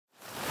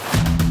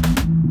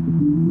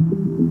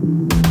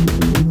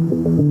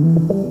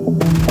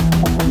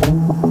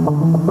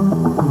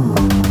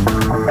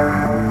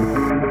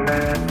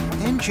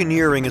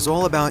Engineering is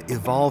all about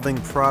evolving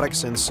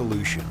products and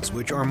solutions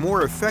which are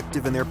more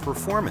effective in their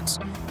performance,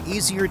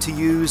 easier to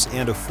use,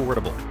 and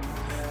affordable.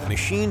 The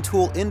machine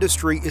tool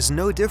industry is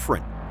no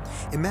different.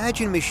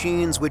 Imagine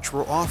machines which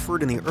were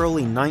offered in the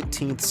early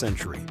 19th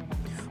century.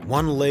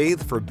 One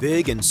lathe for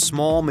big and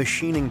small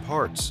machining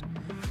parts.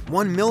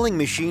 One milling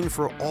machine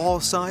for all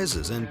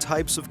sizes and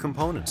types of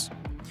components.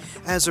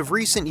 As of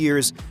recent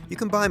years, you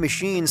can buy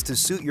machines to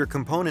suit your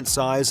component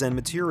size and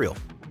material.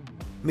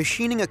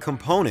 Machining a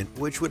component,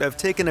 which would have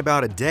taken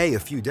about a day a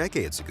few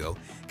decades ago,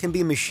 can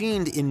be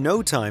machined in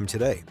no time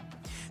today.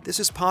 This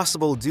is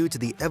possible due to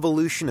the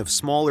evolution of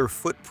smaller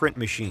footprint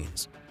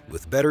machines,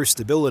 with better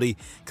stability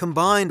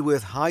combined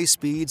with high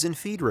speeds and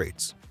feed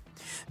rates.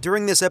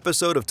 During this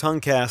episode of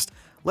TungCast,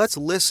 let's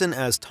listen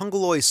as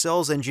Tungaloy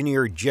sales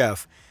engineer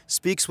Jeff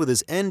speaks with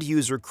his end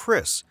user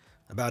Chris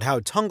about how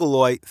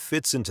Tungaloy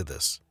fits into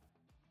this.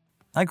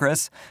 Hi,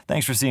 Chris.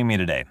 Thanks for seeing me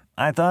today.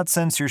 I thought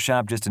since your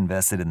shop just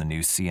invested in the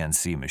new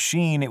CNC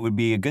machine, it would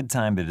be a good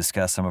time to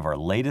discuss some of our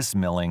latest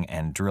milling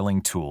and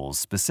drilling tools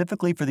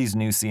specifically for these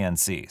new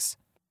CNCs.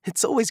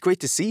 It's always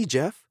great to see you,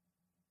 Jeff.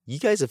 You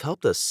guys have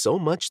helped us so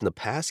much in the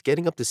past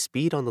getting up to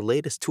speed on the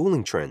latest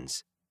tooling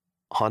trends.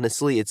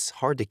 Honestly, it's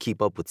hard to keep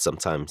up with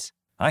sometimes.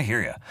 I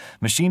hear ya.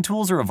 Machine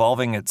tools are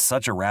evolving at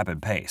such a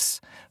rapid pace.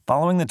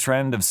 Following the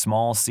trend of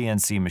small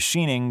CNC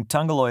machining,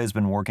 Tungaloy has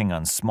been working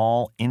on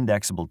small,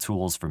 indexable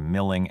tools for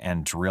milling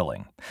and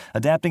drilling,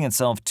 adapting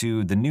itself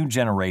to the new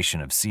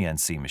generation of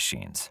CNC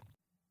machines.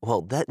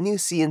 Well, that new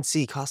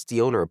CNC cost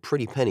the owner a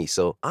pretty penny,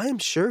 so I'm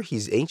sure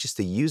he's anxious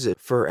to use it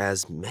for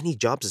as many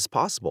jobs as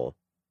possible.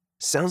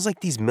 Sounds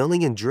like these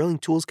milling and drilling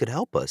tools could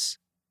help us.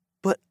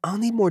 But I'll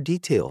need more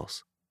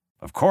details.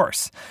 Of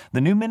course, the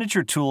new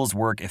miniature tools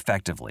work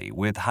effectively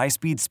with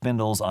high-speed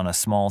spindles on a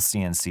small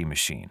CNC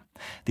machine.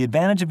 The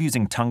advantage of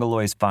using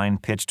Tungaloy's fine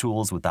pitch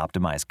tools with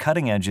optimized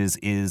cutting edges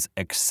is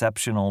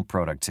exceptional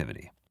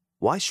productivity.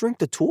 Why shrink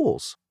the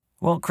tools?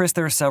 Well, Chris,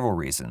 there are several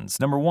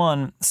reasons. Number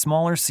one,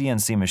 smaller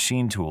CNC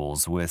machine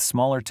tools with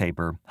smaller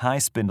taper, high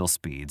spindle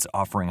speeds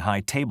offering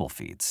high table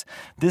feeds.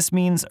 This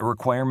means a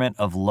requirement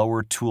of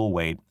lower tool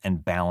weight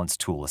and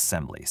balanced tool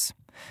assemblies.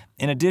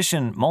 In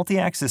addition,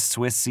 multi-axis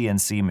Swiss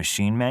CNC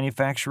machine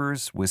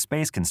manufacturers with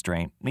space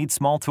constraint need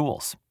small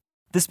tools.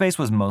 This space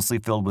was mostly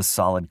filled with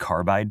solid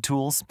carbide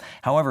tools.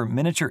 However,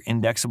 miniature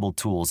indexable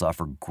tools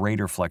offer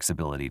greater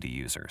flexibility to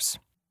users.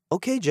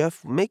 Okay,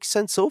 Jeff, makes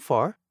sense so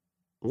far.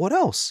 What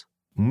else?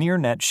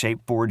 Near-net shape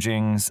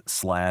forgings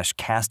 /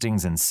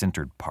 castings and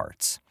sintered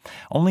parts.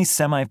 Only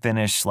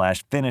semi-finish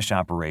 /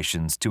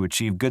 operations to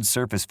achieve good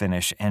surface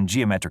finish and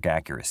geometric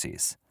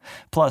accuracies.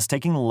 Plus,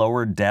 taking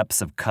lower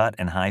depths of cut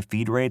and high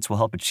feed rates will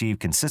help achieve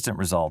consistent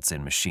results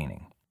in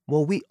machining.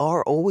 Well, we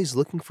are always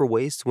looking for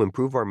ways to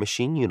improve our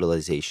machine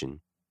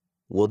utilization.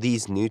 Will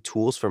these new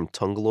tools from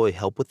Tungaloy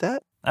help with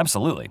that?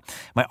 Absolutely.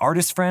 My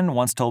artist friend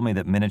once told me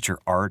that miniature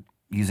art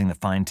using the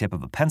fine tip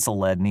of a pencil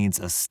lead needs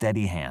a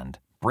steady hand,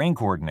 brain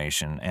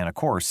coordination, and, of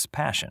course,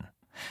 passion.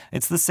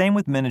 It's the same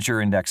with miniature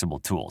indexable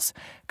tools.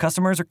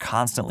 Customers are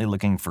constantly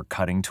looking for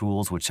cutting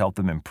tools which help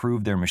them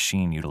improve their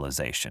machine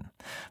utilization.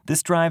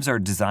 This drives our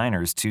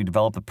designers to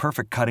develop the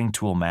perfect cutting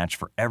tool match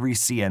for every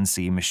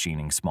CNC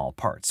machining small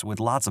parts with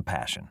lots of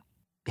passion.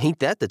 Ain't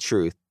that the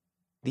truth?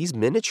 These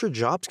miniature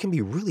jobs can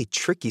be really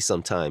tricky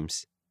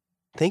sometimes.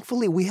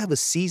 Thankfully, we have a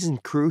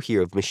seasoned crew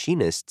here of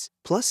machinists.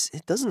 Plus,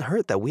 it doesn't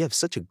hurt that we have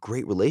such a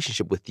great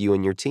relationship with you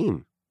and your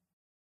team.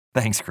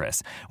 Thanks,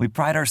 Chris. We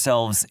pride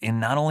ourselves in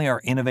not only our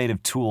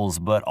innovative tools,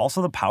 but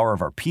also the power of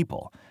our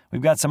people.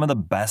 We've got some of the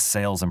best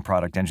sales and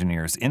product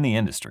engineers in the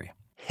industry.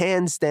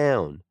 Hands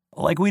down.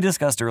 Like we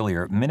discussed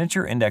earlier,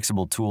 miniature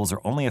indexable tools are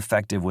only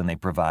effective when they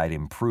provide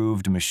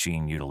improved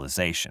machine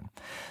utilization.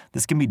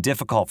 This can be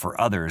difficult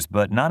for others,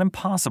 but not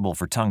impossible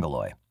for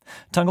Tungaloy.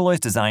 Tungaloy's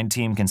design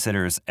team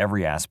considers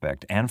every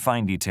aspect and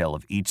fine detail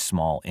of each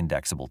small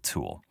indexable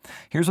tool.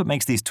 Here's what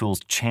makes these tools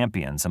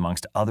champions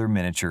amongst other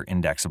miniature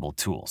indexable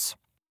tools.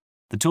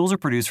 The tools are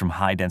produced from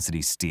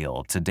high-density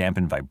steel to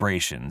dampen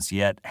vibrations,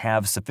 yet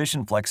have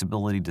sufficient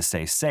flexibility to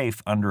stay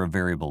safe under a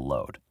variable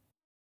load.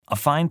 A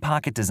fine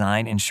pocket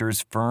design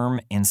ensures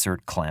firm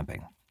insert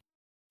clamping.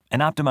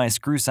 An optimized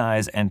screw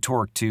size and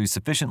torque to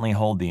sufficiently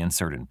hold the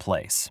insert in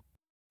place.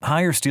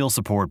 Higher steel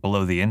support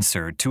below the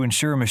insert to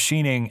ensure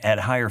machining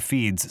at higher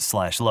feeds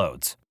 /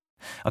 loads.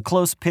 A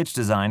close pitch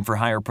design for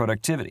higher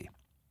productivity.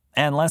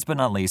 And last but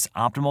not least,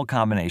 optimal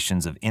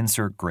combinations of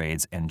insert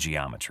grades and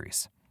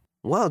geometries.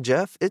 Wow,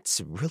 Jeff, it's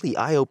really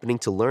eye-opening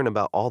to learn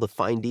about all the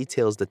fine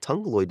details the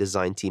Tungaloy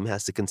design team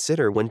has to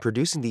consider when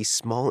producing these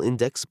small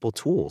indexable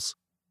tools.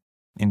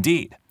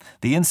 Indeed,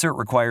 the insert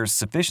requires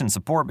sufficient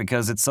support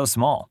because it's so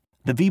small.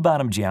 The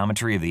V-bottom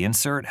geometry of the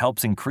insert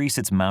helps increase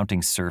its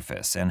mounting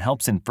surface and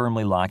helps in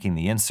firmly locking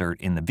the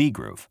insert in the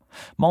V-groove.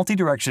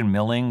 Multi-direction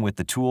milling with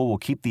the tool will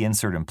keep the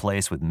insert in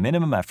place with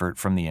minimum effort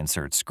from the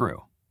insert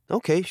screw.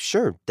 Okay,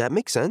 sure, that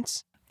makes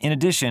sense. In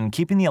addition,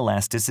 keeping the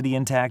elasticity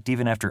intact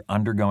even after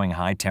undergoing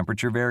high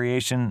temperature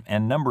variation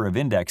and number of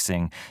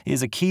indexing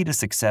is a key to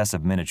success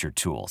of miniature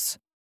tools.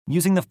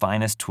 Using the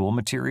finest tool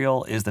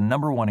material is the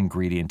 #1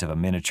 ingredient of a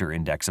miniature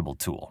indexable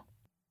tool.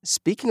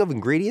 Speaking of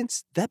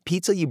ingredients, that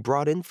pizza you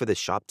brought in for the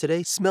shop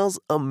today smells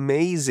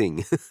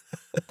amazing.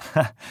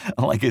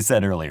 Like I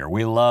said earlier,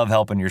 we love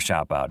helping your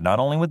shop out, not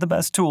only with the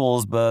best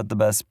tools, but the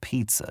best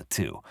pizza,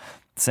 too.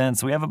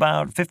 Since we have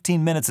about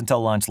 15 minutes until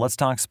lunch, let's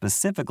talk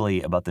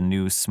specifically about the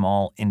new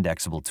small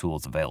indexable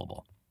tools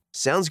available.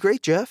 Sounds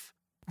great, Jeff.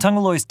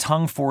 Tungaloy's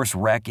TungForce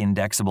Rec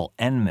Indexable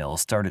Endmills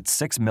start at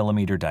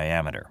 6mm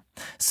diameter.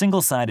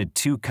 Single-sided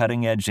 2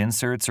 cutting-edge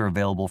inserts are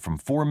available from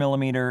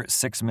 4mm,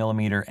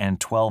 6mm, and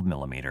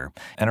 12mm,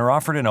 and are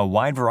offered in a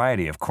wide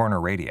variety of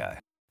corner radii,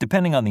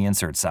 depending on the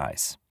insert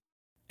size.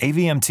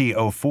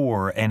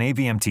 AVMT-04 and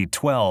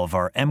AVMT-12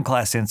 are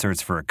M-Class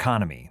inserts for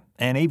economy,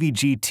 and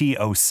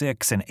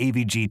AVGT-06 and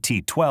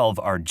AVGT-12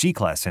 are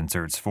G-Class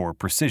inserts for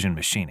precision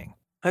machining.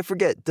 I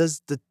forget,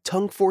 does the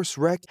TungForce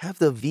Rec have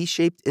the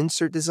V-shaped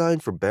insert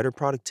design for better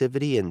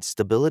productivity and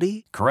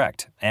stability?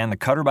 Correct, and the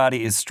cutter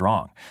body is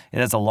strong.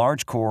 It has a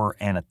large core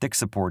and a thick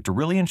support to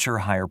really ensure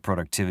higher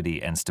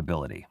productivity and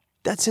stability.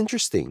 That's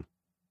interesting.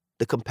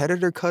 The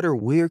competitor cutter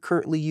we're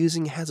currently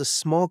using has a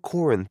small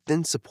core and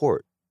thin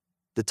support.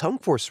 The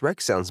TungForce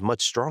Rec sounds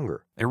much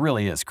stronger. It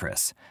really is,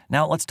 Chris.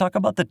 Now let's talk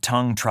about the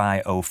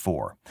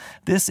TungTri-04.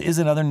 This is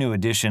another new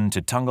addition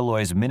to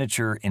Tungaloy's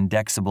miniature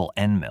indexable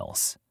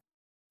Endmills.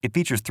 It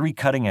features 3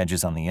 cutting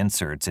edges on the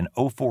inserts in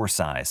 04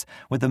 size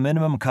with a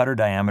minimum cutter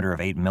diameter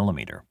of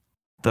 8mm.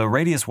 The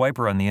radius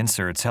wiper on the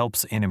inserts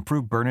helps in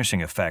improved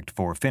burnishing effect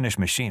for finish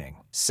machining.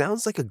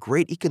 Sounds like a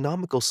great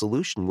economical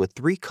solution with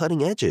 3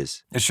 cutting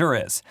edges. It sure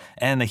is.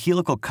 And the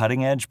helical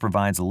cutting edge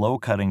provides low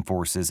cutting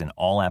forces in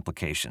all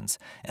applications,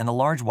 and the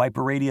large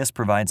wiper radius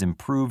provides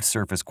improved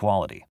surface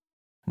quality.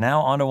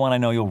 Now onto one I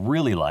know you'll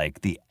really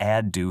like, the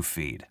add-do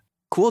feed.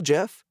 Cool,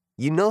 Jeff.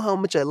 You know how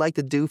much I like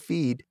the do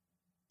feed.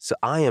 So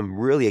I am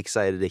really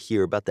excited to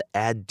hear about the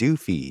add-do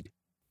feed.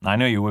 I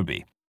know you would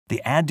be.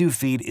 The add-do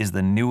feed is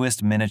the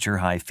newest miniature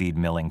high-feed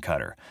milling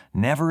cutter.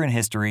 Never in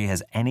history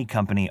has any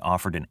company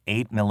offered an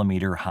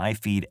 8mm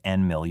high-feed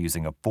end mill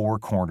using a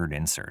 4-cornered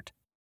insert.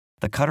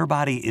 The cutter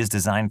body is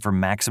designed for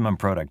maximum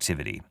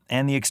productivity,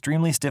 and the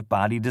extremely stiff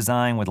body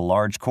design with a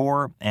large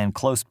core and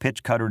close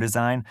pitch cutter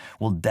design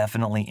will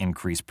definitely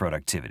increase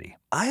productivity.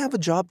 I have a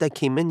job that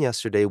came in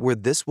yesterday where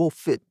this will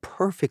fit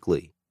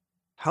perfectly.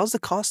 How's the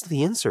cost of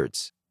the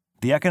inserts?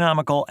 The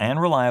economical and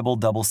reliable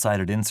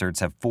double-sided inserts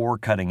have 4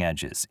 cutting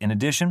edges. In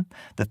addition,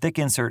 the thick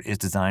insert is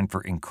designed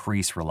for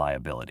increased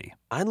reliability.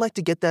 I'd like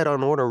to get that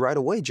on order right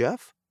away,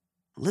 Jeff.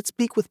 Let's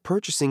speak with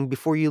purchasing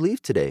before you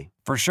leave today.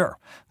 For sure.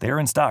 They're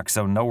in stock,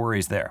 so no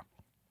worries there.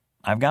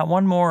 I've got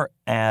one more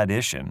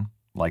addition.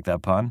 Like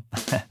that pun?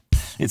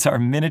 It's our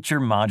miniature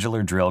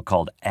modular drill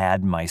called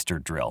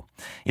Admeister Drill.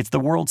 It's the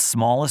world's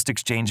smallest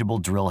exchangeable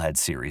drill head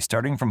series,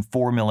 starting from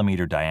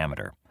 4mm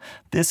diameter.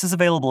 This is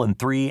available in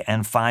 3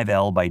 and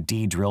 5L by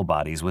D drill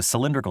bodies with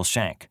cylindrical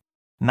shank.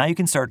 Now you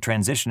can start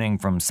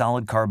transitioning from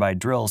solid carbide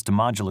drills to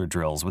modular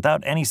drills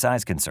without any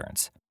size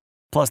concerns.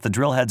 Plus, the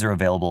drill heads are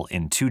available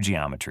in 2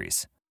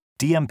 geometries: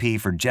 DMP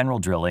for general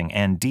drilling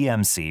and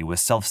DMC with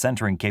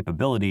self-centering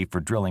capability for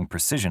drilling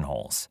precision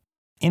holes.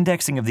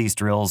 Indexing of these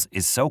drills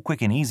is so quick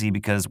and easy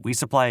because we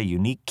supply a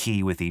unique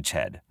key with each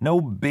head.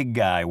 No big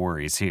guy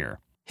worries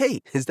here. Hey,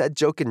 is that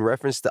joke in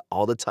reference to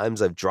all the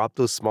times I've dropped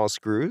those small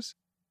screws?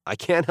 I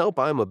can't help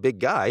I'm a big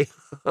guy.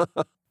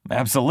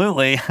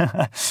 Absolutely.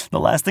 The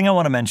last thing I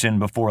want to mention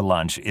before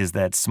lunch is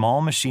that small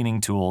machining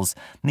tools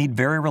need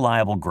very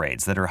reliable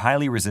grades that are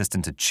highly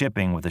resistant to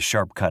chipping with a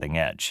sharp cutting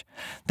edge.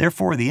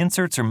 Therefore, the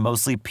inserts are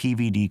mostly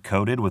PVD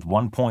coated with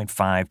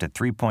 1.5 to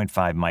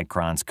 3.5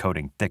 microns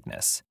coating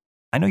thickness.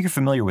 I know you're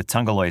familiar with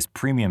Tungaloy's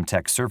Premium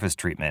Tech surface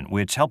treatment,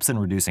 which helps in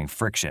reducing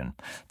friction,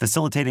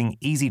 facilitating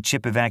easy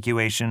chip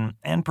evacuation,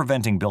 and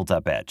preventing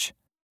built-up edge.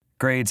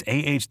 Grades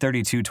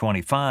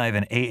AH3225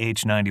 and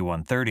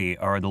AH9130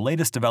 are the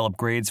latest developed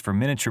grades for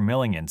miniature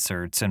milling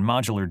inserts and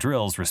modular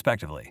drills,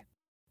 respectively.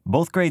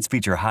 Both grades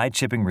feature high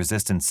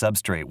chipping-resistant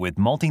substrate with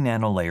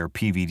multi-nanolayer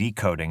PVD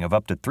coating of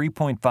up to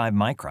 3.5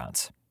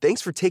 microns.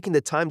 Thanks for taking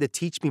the time to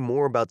teach me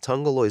more about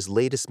Tungaloy's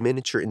latest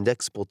miniature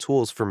indexable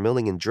tools for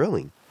milling and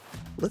drilling.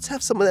 Let's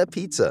have some of that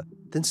pizza,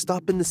 then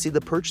stop in to see the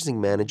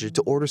purchasing manager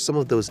to order some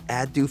of those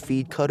add-do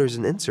feed cutters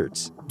and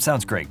inserts.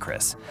 Sounds great,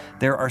 Chris.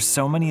 There are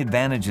so many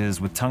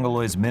advantages with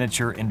Tungaloy's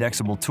miniature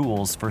indexable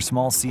tools for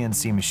small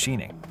CNC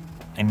machining.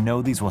 I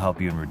know these will help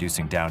you in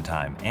reducing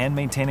downtime and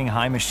maintaining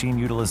high machine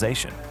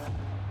utilization.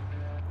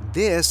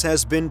 This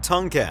has been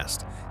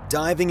TungCast,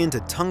 diving into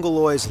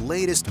Tungaloy's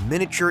latest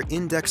miniature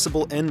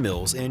indexable end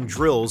mills and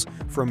drills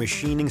for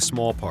machining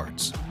small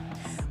parts.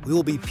 We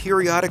will be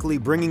periodically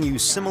bringing you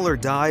similar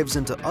dives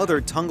into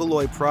other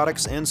Tungaloy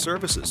products and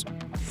services.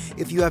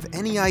 If you have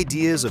any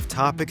ideas of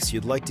topics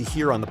you'd like to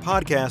hear on the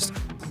podcast,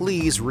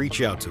 please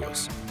reach out to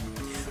us.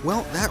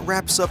 Well, that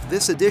wraps up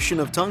this edition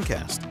of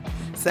TungCast.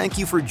 Thank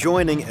you for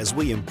joining as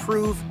we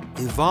improve,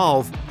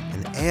 evolve,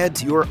 and add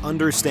to your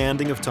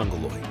understanding of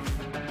Tungaloy.